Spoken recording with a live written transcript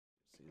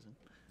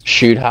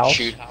Shoothouse?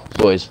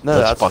 Boys, No,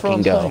 let's that's fucking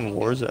from go. playing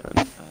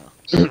Warzone.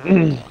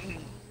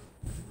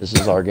 This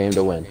is our game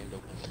to win.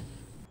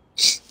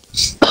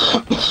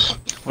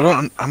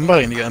 I'm about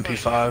to get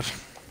MP5.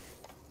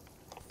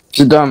 It's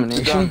a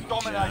domination.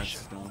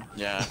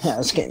 Yeah. Yeah,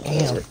 it's getting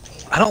hammered.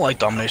 I don't like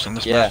domination on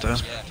this map though.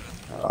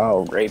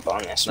 Oh, rape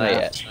on this Not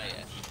map. yet.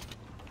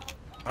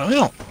 I really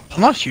don't. I'm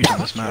not huge on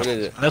this map. What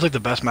is it? I know it's like the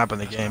best map in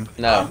the game.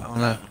 I No. don't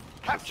know.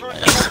 I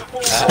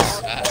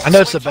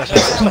know it's the best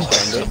map.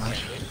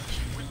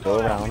 Go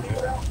around.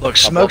 Look,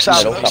 smoke's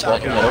out. Middle, couple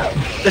up the middle.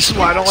 This is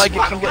why I don't like it.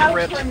 I'm getting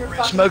ripped.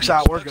 Smoke's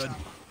out. We're good.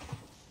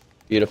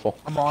 Beautiful.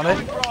 I'm on it.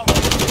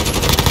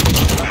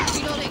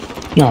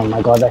 Oh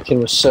my god, that kid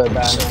was so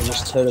bad and I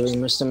just totally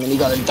missed him and he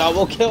got a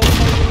double kill.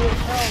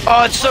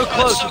 Oh, it's so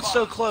close. It's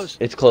so close.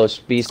 It's close.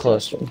 B's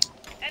close.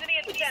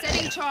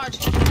 Setting charge.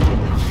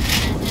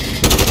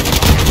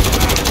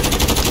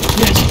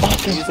 Yes,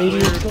 fucking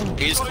baby.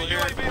 He's clear.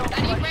 I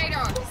need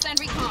radar. Send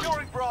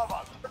recon.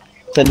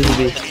 Send it to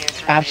B.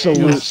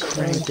 Absolute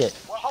cranked it.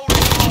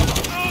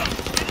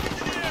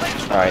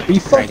 Alright,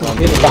 crank on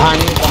B.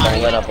 Behind you, Try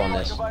and let up on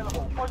this.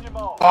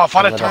 Oh, if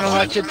I'd have turned on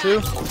that kid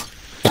too.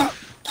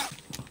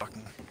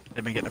 Fucking,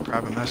 they've been getting a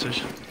private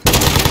message.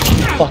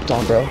 Fucked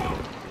on, bro.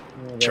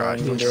 Try.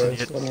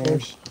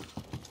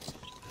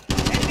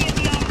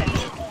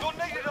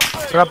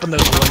 They're up in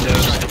those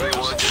windows.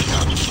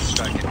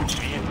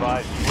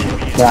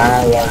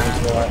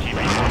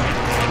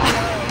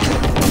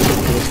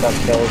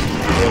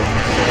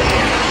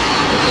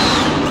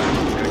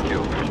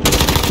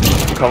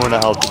 I'm coming to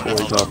help the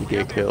boys not to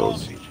get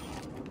kills.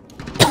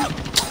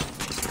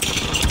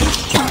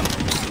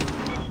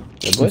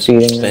 Yeah, boys,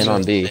 staying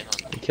on B.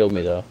 He killed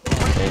me though.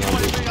 Staying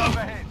on B.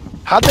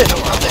 How'd they know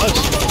I was?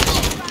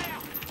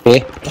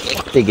 B.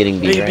 They getting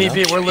B right now.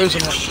 B, we're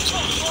losing it.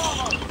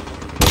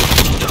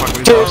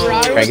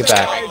 Crank it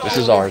back. This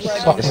is ours.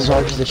 This is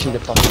our position to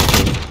fucking.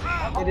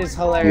 It is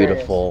hilarious.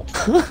 Beautiful.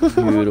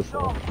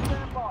 Beautiful.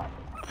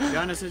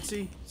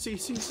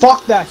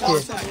 Fuck that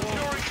kid.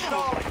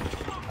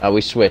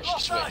 We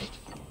switched.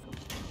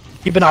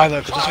 Keep an eye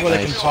though, because this is where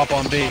they can pop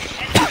on B.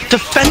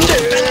 Defender!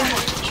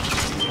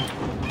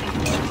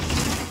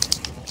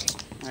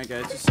 Alright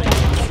guys,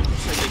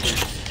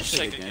 just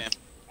take a game.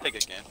 Take a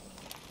game.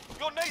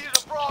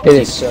 It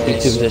is so.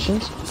 Take two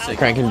positions.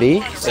 Cranking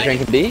B. They're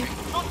cranking B.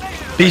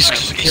 B's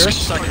secure.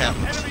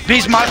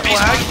 B's my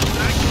flag.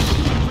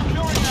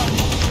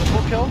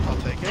 Full kill. I'll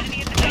take it.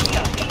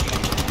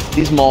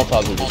 These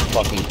Molotovs are just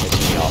fucking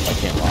pissing me off. I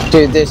can't lie.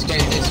 Dude, this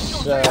game is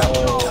so.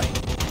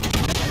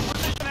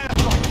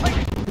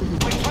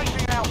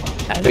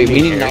 Wait, we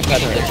need to knock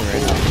that position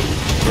right now.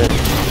 Good.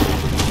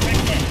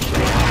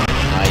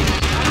 Nice.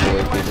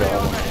 Boys, good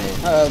job.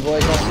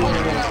 Boys, I'll see you in a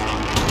minute.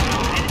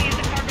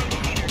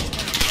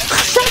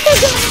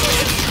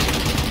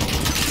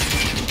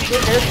 Dude,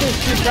 Erica's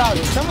too proud.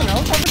 Is someone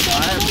else on the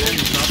side?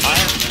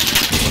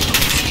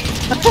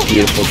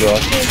 Beautiful draw.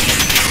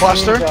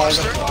 Cluster.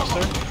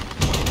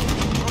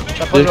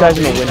 There's guys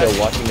in the window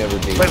watching over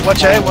B. Wait,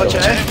 watch A, watch A.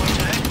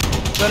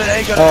 Go to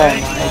A, go to A.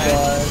 Oh my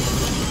god.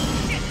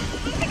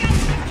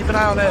 Keep an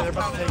eye on A, they're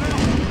about to take it.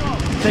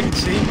 Taking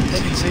C,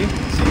 taking C.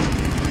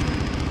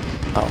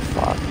 Oh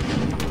fuck.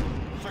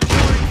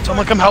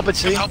 Someone come help at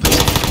C. Fuck.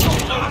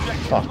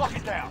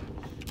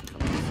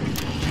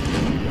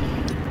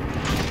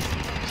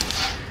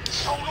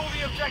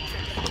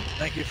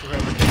 Thank you for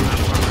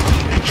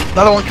everything.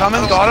 Another one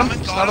coming, got him.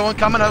 Another one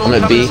coming, another I'm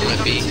one at coming.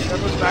 B.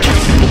 Everyone's back in.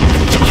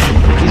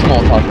 These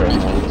Molotovs are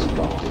annoying as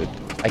fuck, dude.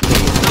 I can't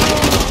even.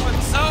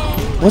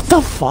 What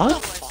the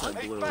fuck?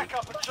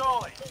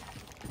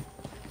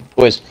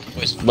 Boys,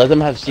 let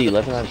them have C.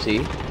 Let them have C.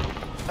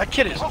 That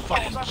kid is a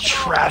fucking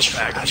trash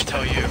bag, I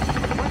tell you.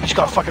 He just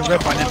got fucking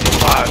ripped by an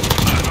MP5.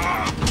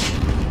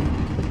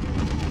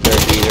 They're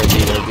B. They're B.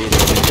 They're B.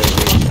 They're B. They're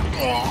B.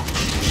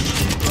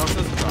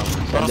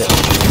 Send it.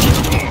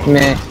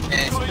 Meh.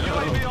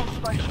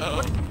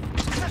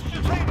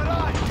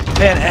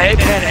 Pan A,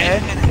 Pan A.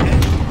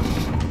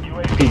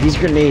 Dude, these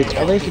grenades,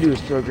 all they have to do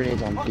is throw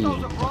grenades on B.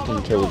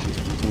 Fucking kills you.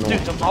 No. Dude,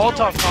 the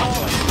Molotov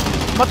concept.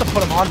 I'm about to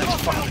put him on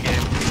next fucking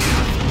game.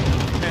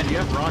 Man, you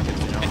have rockets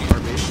in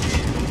RB.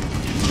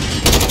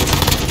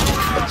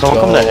 Someone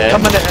come to A.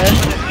 Coming to A.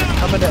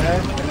 Coming to A.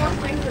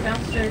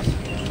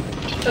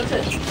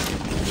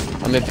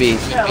 I'm at B.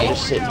 I'm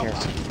just sitting here.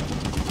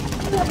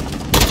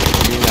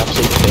 Being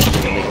absolute bitch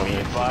when they go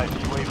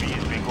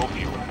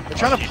here. They're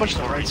trying to push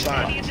the right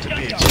side to B.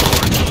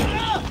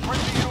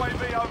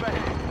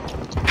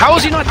 How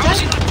is he not dead?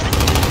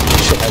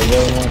 Shit, I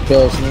really want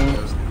kills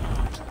now.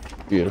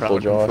 Beautiful,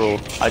 Control.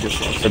 Josh. I just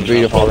want It's a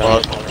beautiful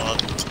run. fuck.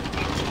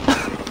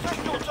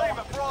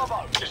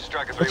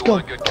 Let's go.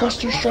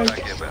 Cluster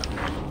strike. Wait,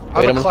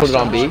 I'm gonna put it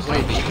on B.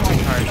 Send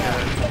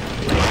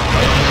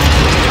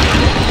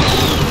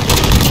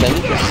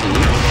it to C.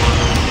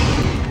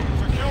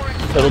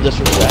 Total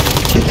disrespect.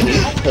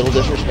 Total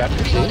disrespect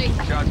for C.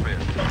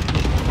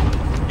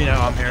 You know,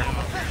 I'm here.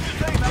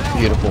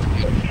 Beautiful.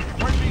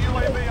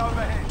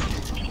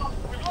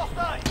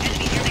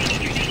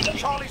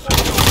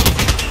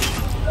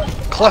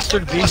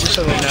 clustered B just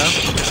so they know.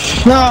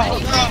 No!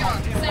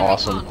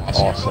 Awesome.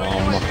 Awesome.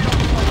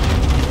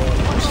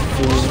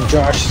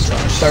 Josh,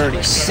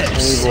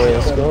 36. Hey boy,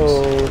 let's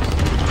go.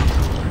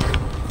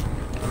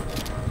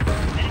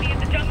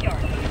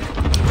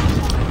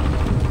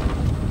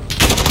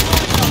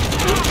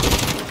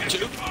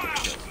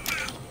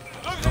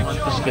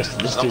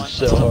 This dude's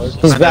so hard.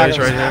 He's I know back he's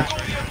right here.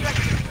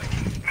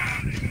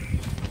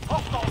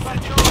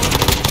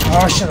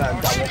 Oh, shut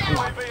up. Double.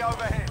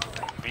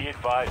 Be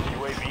advised,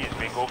 UAV is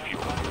bingo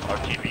fuel.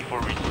 RTB for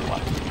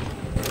resupply.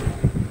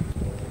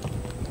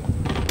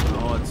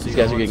 Oh, let's see. These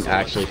guys are getting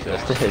actually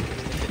fisted.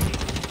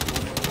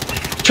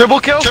 Triple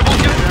kill? Triple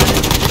kill?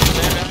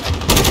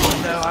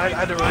 No, I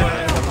had to run.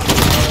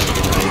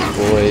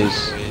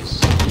 Boys.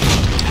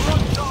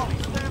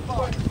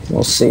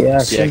 We'll see, Yeah,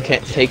 actually.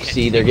 can't take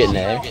C, they're getting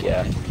A.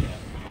 Yeah.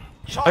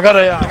 I got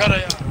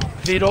a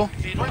Beetle.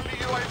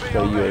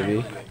 Go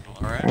UAV.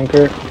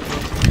 Anchor.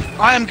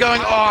 I am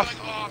going off.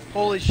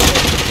 Holy shit.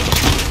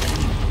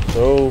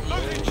 Go.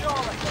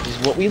 This is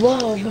what we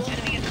love.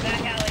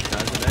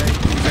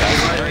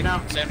 Right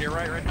now. Sam to your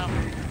right now.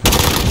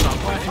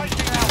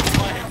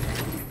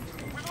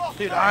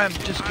 Dude, I am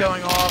just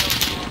going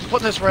off.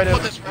 Putting this right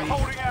over.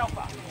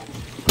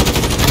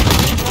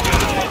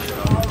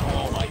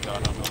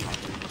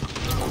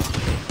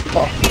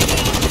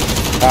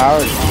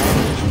 Howard.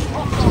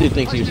 This dude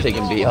thinks he was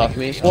taking B off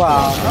me.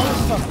 Wow.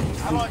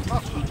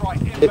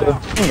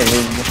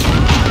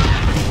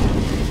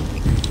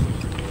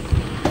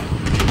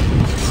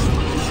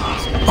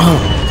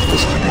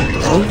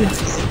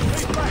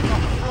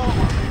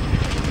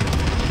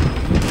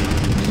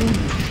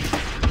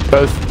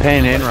 Both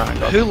Payne and Ryan.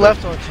 Who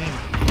left our team?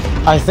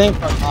 I think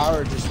our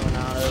power just went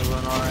out over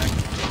an RN.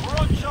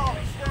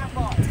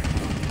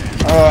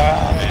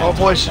 Oh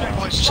boys,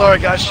 sorry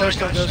guys, show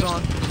still goes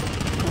on.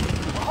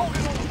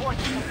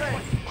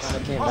 I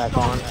came back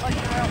on.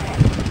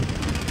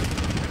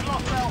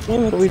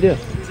 What do we do? Dude,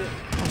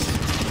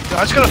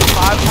 I just got a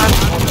 5 times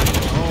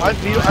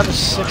multi. I have a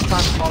 6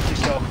 times multi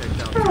kill.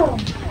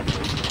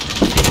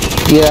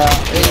 Yeah,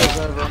 he lives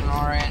over an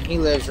RN. He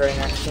lives right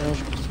next to me.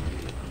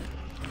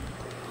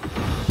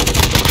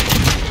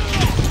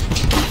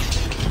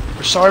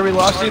 We're sorry we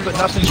lost you, but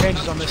nothing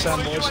changes on this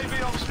end, boys.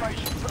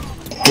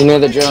 You know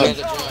the drill.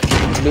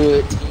 Do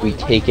it. We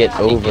take it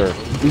over.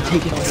 We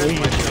take it over.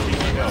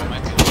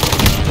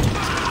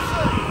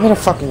 What a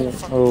fucking.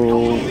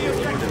 Oh.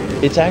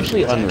 It's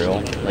actually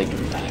unreal. Like,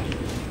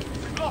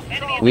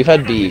 we've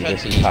had B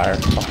this entire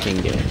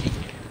fucking game.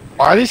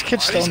 Why are these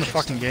kids still in the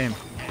fucking game?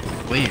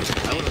 Leave.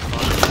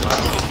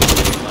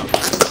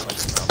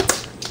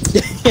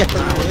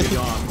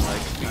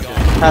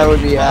 I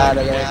would be out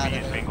of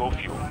there. Bingo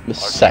fuel. The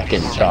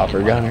second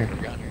chopper gunner.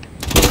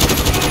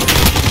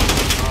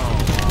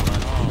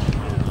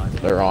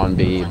 They're on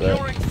B, but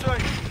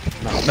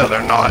No,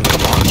 they're not.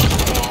 Come on.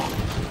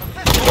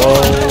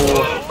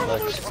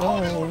 let's go. I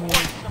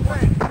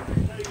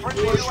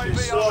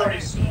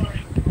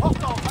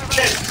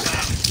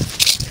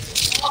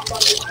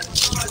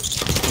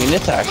mean,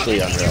 it's actually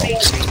unreal.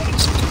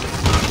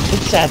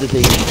 It's sad that they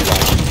even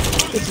try.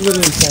 It's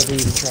literally sad they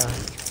even try.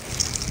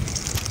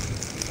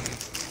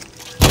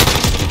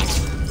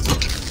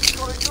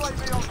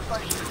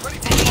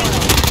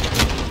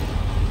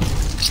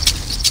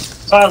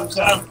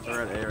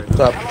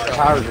 The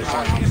power just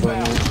went off for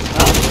me.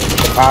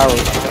 The power.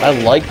 I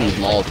like these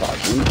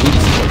Molotovs.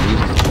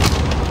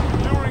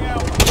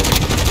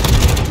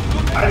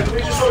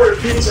 We should start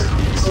using them.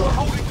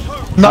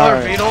 Another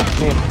Beetle.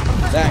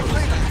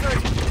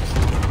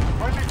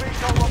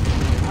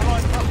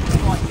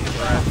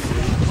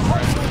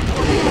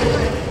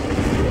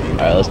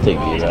 Alright, let's take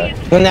these out.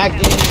 When that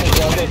game is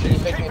over, can you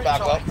pick me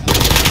back up?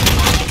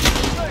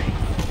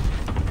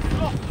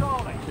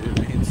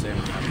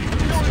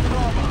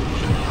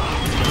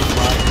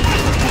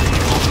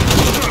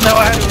 No, I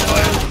had to.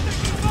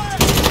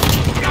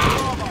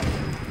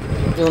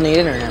 You'll need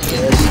internet for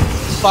this.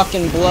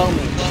 Fucking blow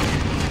me.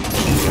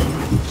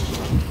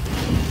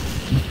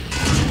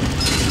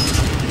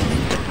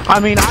 I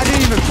mean, I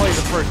didn't even play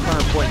the first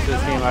 100 points of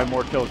this game. I had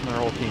more kills than their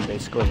whole team,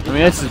 basically. I mean,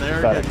 this is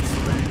pathetic.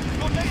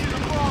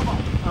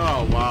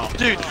 Oh, wow.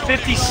 Dude,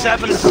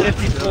 57 to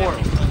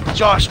 54.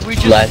 Josh, we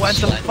just Let's went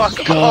the fuck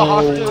go.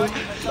 off, dude.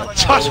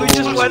 Josh, we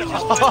just went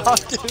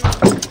off, dude.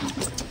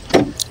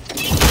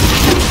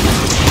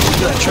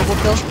 Did that triple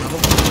kill?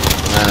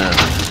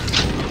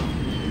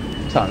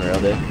 It's unreal,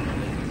 dude.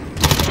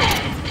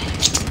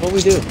 What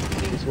we do.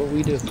 It's what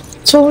we do.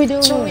 That's what we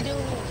do.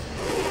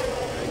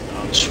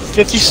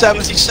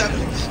 57.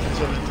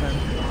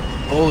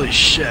 Holy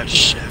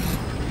shit.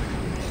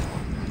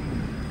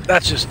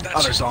 That's just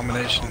utter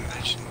domination.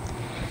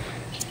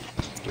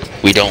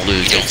 We don't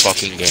lose no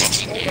fucking game.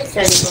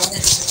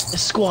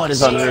 This squad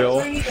is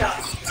unreal.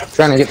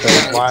 Trying to get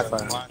the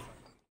Wi-Fi.